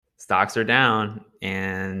Stocks are down,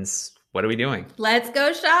 and what are we doing? Let's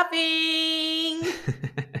go shopping.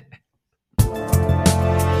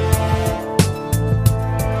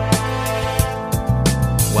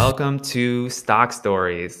 Welcome to Stock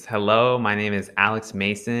Stories. Hello, my name is Alex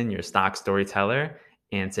Mason, your stock storyteller,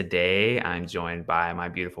 and today I'm joined by my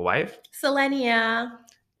beautiful wife, Selenia.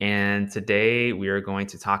 And today we are going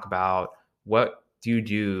to talk about what do you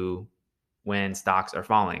do when stocks are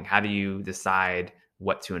falling? How do you decide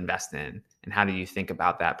what to invest in? And how do you think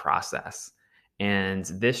about that process? And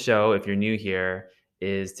this show, if you're new here,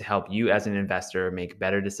 is to help you as an investor make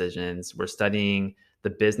better decisions. We're studying the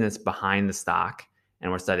business behind the stock,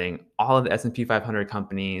 and we're studying all of the S&P 500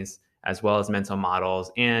 companies, as well as mental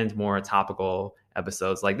models and more topical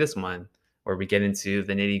episodes like this one, where we get into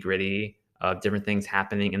the nitty gritty of different things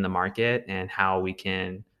happening in the market and how we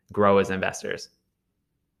can grow as investors.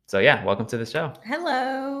 So yeah, welcome to the show.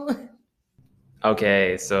 Hello.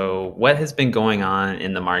 Okay, so what has been going on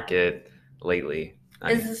in the market lately?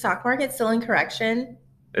 Is the stock market still in correction?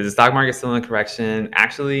 Is the stock market still in correction?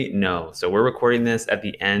 Actually, no. So we're recording this at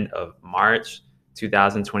the end of March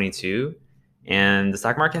 2022, and the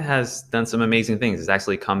stock market has done some amazing things. It's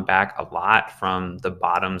actually come back a lot from the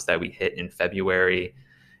bottoms that we hit in February.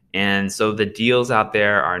 And so the deals out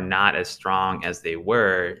there are not as strong as they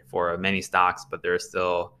were for many stocks, but there are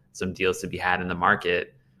still some deals to be had in the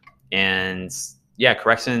market. And yeah,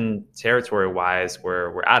 correction territory wise,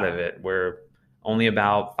 we're out of it. We're only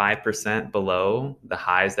about 5% below the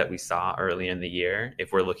highs that we saw early in the year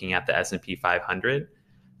if we're looking at the S&P 500.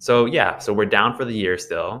 So yeah, so we're down for the year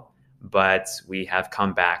still, but we have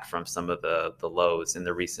come back from some of the lows in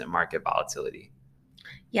the recent market volatility.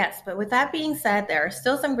 Yes, but with that being said, there are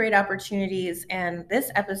still some great opportunities. And this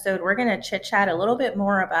episode, we're going to chit chat a little bit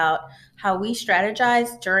more about how we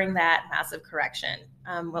strategized during that massive correction,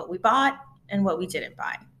 what we bought and what we didn't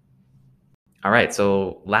buy. All right.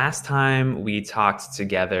 So last time we talked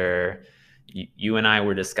together, you and I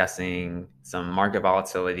were discussing some market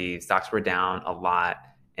volatility. Stocks were down a lot,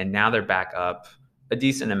 and now they're back up a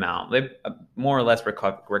decent amount. They've more or less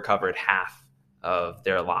recovered half of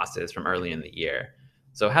their losses from early in the year.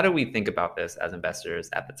 So how do we think about this as investors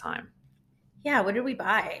at the time? Yeah, what did we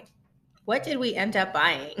buy? What did we end up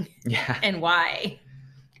buying? Yeah. And why?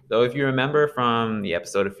 So if you remember from the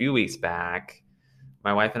episode a few weeks back,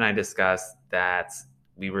 my wife and I discussed that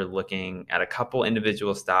we were looking at a couple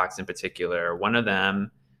individual stocks in particular. One of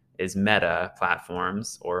them is Meta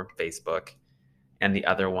Platforms or Facebook, and the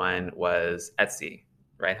other one was Etsy.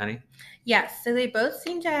 Right, honey? Yes, so they both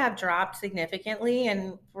seem to have dropped significantly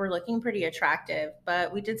and were looking pretty attractive,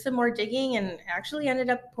 but we did some more digging and actually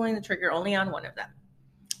ended up pulling the trigger only on one of them.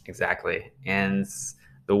 Exactly. And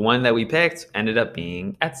the one that we picked ended up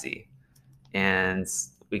being Etsy. And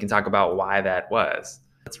we can talk about why that was.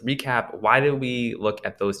 Let's recap. Why did we look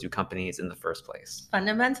at those two companies in the first place?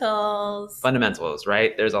 Fundamentals. Fundamentals,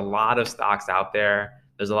 right? There's a lot of stocks out there.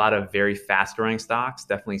 There's a lot of very fast growing stocks,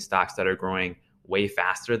 definitely stocks that are growing way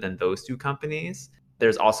faster than those two companies.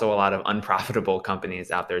 There's also a lot of unprofitable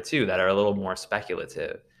companies out there too that are a little more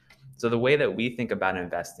speculative. So the way that we think about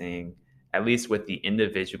investing, at least with the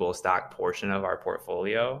individual stock portion of our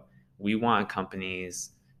portfolio, we want companies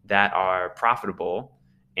that are profitable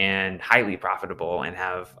and highly profitable and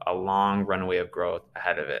have a long runway of growth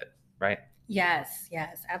ahead of it, right? Yes,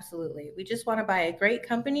 absolutely. We just want to buy a great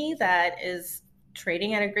company that is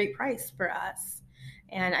trading at a great price for us.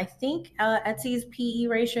 And I think Etsy's PE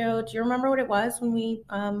ratio, do you remember what it was when we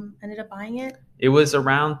ended up buying it? It was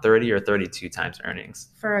around 30 or 32 times earnings.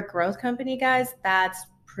 For a growth company, guys, that's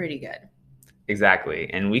pretty good. Exactly.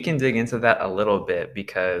 And we can dig into that a little bit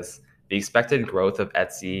because the expected growth of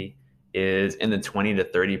Etsy is in the 20 to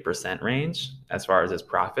 30% range as far as its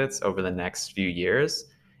profits over the next few years.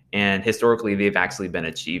 And historically, they've actually been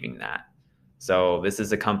achieving that. So this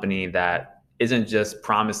is a company that isn't just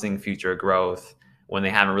promising future growth when they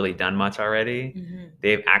haven't really done much already. Mm-hmm.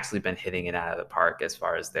 They've actually been hitting it out of the park as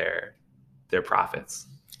far as their profits.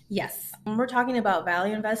 Yes. When we're talking about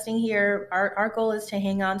value investing here, our goal is to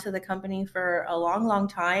hang on to the company for a long, long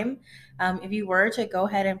time. If you were to go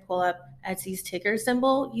ahead and pull up Etsy's ticker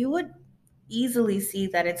symbol, you would easily see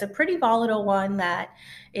that it's a pretty volatile one, that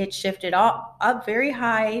it shifted up very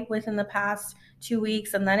high within the past 2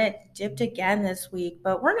 weeks, and then it dipped again this week.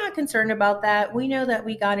 But we're not concerned about that. We know that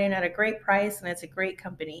we got in at a great price, and it's a great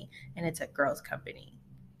company, and it's a growth company.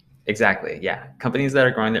 Exactly. Yeah. Companies that are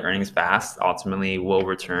growing their earnings fast ultimately will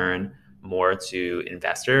return more to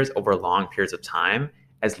investors over long periods of time,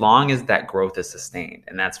 as long as that growth is sustained.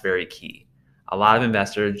 And that's very key. A lot of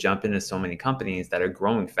investors jump into so many companies that are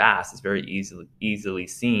growing fast. It's very easily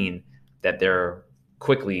seen that they're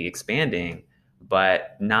quickly expanding,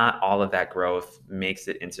 but not all of that growth makes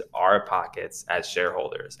it into our pockets as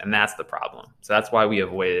shareholders. And that's the problem. So that's why we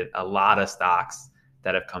avoided a lot of stocks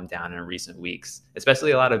that have come down in recent weeks,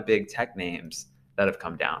 especially a lot of big tech names that have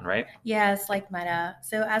come down, right? Yes, like Meta.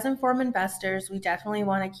 So as informed investors, we definitely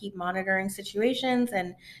want to keep monitoring situations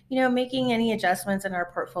and, making any adjustments in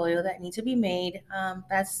our portfolio that need to be made.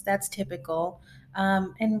 That's typical.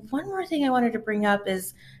 And one more thing I wanted to bring up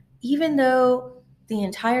is, even though the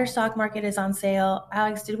entire stock market is on sale,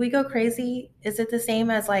 Alex, did we go crazy? Is it the same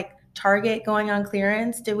as like Target going on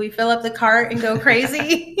clearance? Did we fill up the cart and go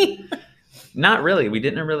crazy? Not really. We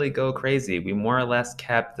didn't really go crazy. We more or less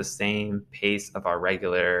kept the same pace of our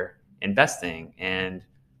regular investing. And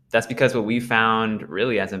that's because what we found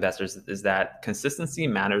really as investors is that consistency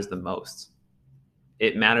matters the most.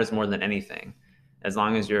 It matters more than anything. As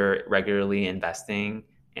long as you're regularly investing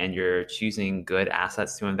and you're choosing good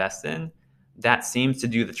assets to invest in, that seems to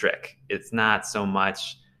do the trick. It's not so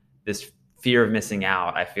much this fear of missing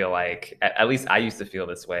out. I feel like, at least I used to feel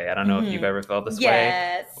this way. I don't know if you've ever felt this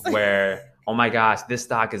Yes. way, where, oh my gosh, this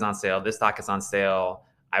stock is on sale. This stock is on sale.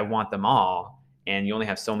 I want them all. And you only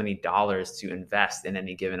have so many dollars to invest in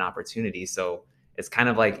any given opportunity. So it's kind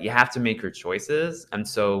of like you have to make your choices. And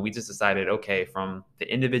so we just decided, okay, from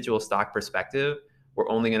the individual stock perspective, we're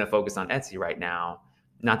only going to focus on Etsy right now.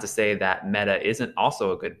 Not to say that Meta isn't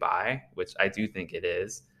also a good buy, which I do think it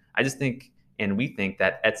is. I just think, and we think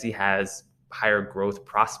that Etsy has higher growth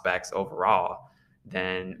prospects overall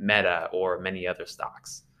than Meta or many other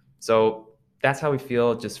stocks. So that's how we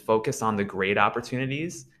feel. Just focus on the great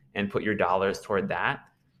opportunities and put your dollars toward that.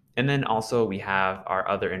 And then also we have our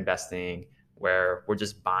other investing where we're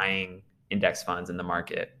just buying index funds in the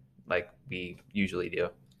market like we usually do.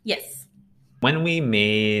 Yes. When we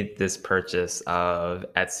made this purchase of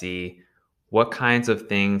Etsy, what kinds of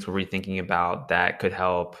things were we thinking about that could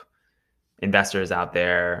help investors out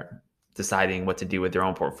there deciding what to do with their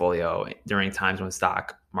own portfolio during times when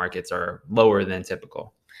stock markets are lower than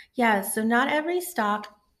typical? Yeah, so not every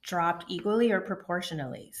stock dropped equally or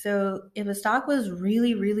proportionally. So if a stock was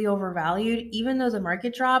really, really overvalued, even though the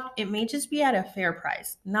market dropped, it may just be at a fair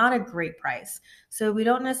price, not a great price. So we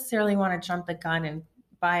don't necessarily want to jump the gun and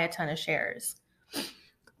buy a ton of shares.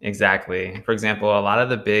 Exactly. For example, a lot of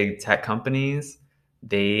the big tech companies,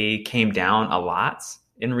 they came down a lot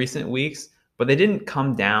in recent weeks, but they didn't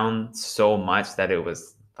come down so much that it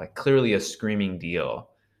was like clearly a screaming deal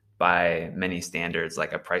by many standards,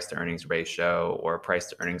 like a price to earnings ratio or a price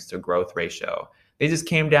to earnings to growth ratio. They just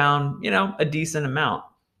came down, a decent amount.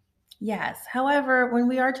 Yes. However, when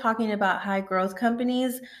we are talking about high growth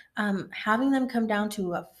companies, having them come down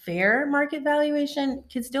to a fair market valuation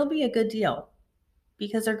could still be a good deal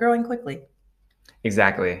because they're growing quickly.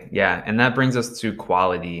 Exactly. Yeah. And that brings us to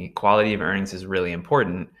quality. Quality of earnings is really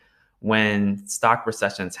important. When stock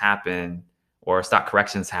recessions happen or stock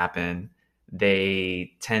corrections happen,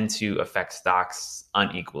 they tend to affect stocks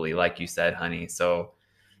unequally, like you said, honey. So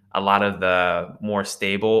a lot of the more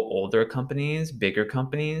stable, older companies, bigger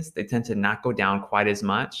companies, they tend to not go down quite as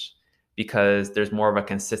much because there's more of a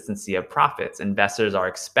consistency of profits. Investors are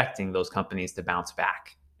expecting those companies to bounce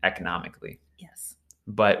back economically. Yes.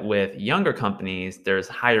 But with younger companies, there's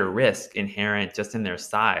higher risk inherent just in their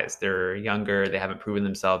size. They're younger, they haven't proven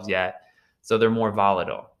themselves yet, so they're more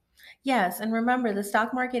volatile. Yes, and remember, the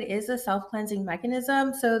stock market is a self-cleansing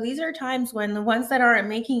mechanism. So these are times when the ones that aren't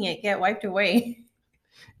making it get wiped away.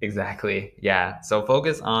 Exactly. Yeah. So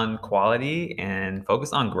focus on quality and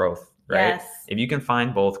focus on growth, right? Yes. If you can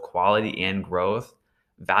find both quality and growth,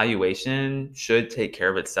 valuation should take care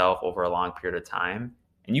of itself over a long period of time.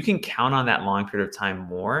 And you can count on that long period of time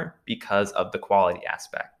more because of the quality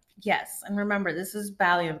aspect. Yes. And remember, this is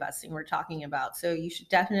value investing we're talking about. So you should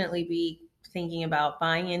definitely be thinking about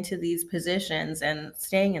buying into these positions and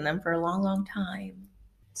staying in them for a long, long time.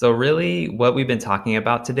 So, really, what we've been talking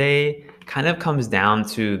about today kind of comes down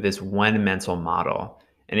to this one mental model.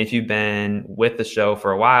 And if you've been with the show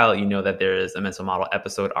for a while, you know that there is a mental model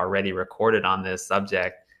episode already recorded on this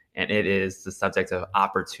subject, and it is the subject of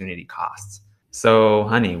opportunity costs. So,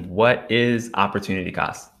 honey, what is opportunity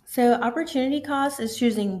cost? So, opportunity cost is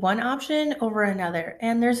choosing one option over another,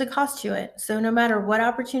 and there's a cost to it. So, no matter what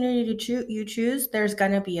opportunity you choose, there's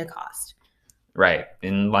going to be a cost. Right.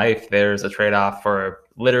 In life, there's a trade off for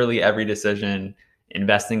literally every decision.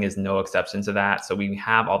 Investing is no exception to that. So we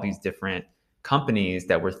have all these different companies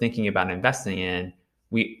that we're thinking about investing in.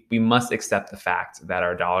 We must accept the fact that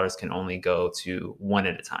our dollars can only go to one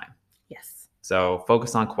at a time. Yes. So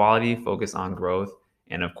focus on quality, focus on growth,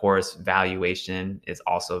 and of course, valuation is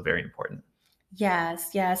also very important.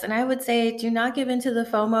 Yes, yes. And I would say do not give into the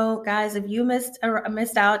FOMO, guys. If you missed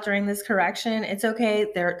out during this correction, it's okay.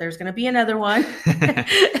 There's going to be another one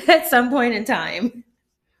at some point in time.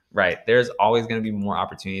 Right. There's always going to be more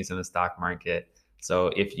opportunities in the stock market. So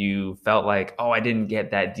if you felt like, oh, I didn't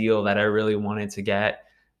get that deal that I really wanted to get,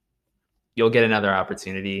 you'll get another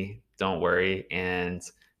opportunity. Don't worry. And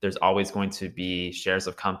there's always going to be shares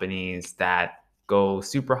of companies that go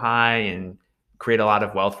super high and create a lot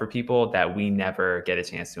of wealth for people that we never get a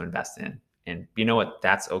chance to invest in. And you know what?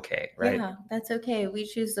 That's okay, right? Yeah, that's okay. We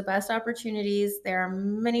choose the best opportunities. There are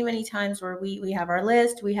many, many times where we have our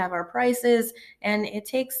list, we have our prices, and it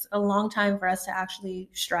takes a long time for us to actually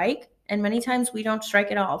strike. And many times we don't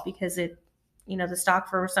strike at all because the stock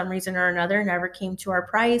for some reason or another never came to our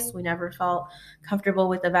price. We never felt comfortable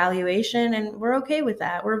with the valuation, and we're okay with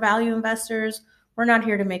that. We're value investors. We're not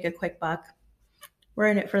here to make a quick buck. We're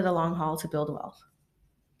in it for the long haul to build wealth.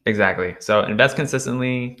 Exactly. So invest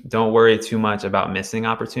consistently. Don't worry too much about missing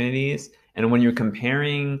opportunities. And when you're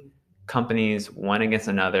comparing companies one against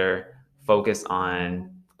another, focus on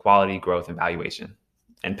quality, growth, and valuation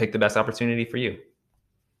and pick the best opportunity for you.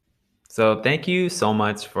 So thank you so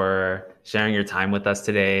much for sharing your time with us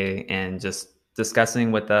today and just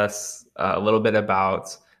discussing with us a little bit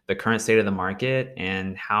about the current state of the market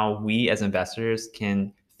and how we as investors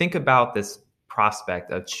can think about this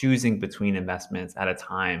prospect of choosing between investments at a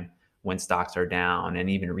time when stocks are down and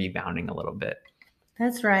even rebounding a little bit.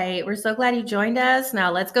 That's right. We're so glad you joined us.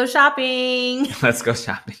 Now let's go shopping. Let's go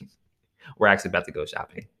shopping. We're actually about to go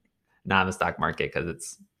shopping, not in the stock market because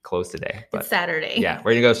it's closed today. But it's Saturday. Yeah,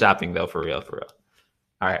 we're going to go shopping though, for real, for real.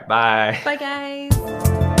 All right, bye. Bye,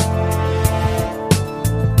 guys.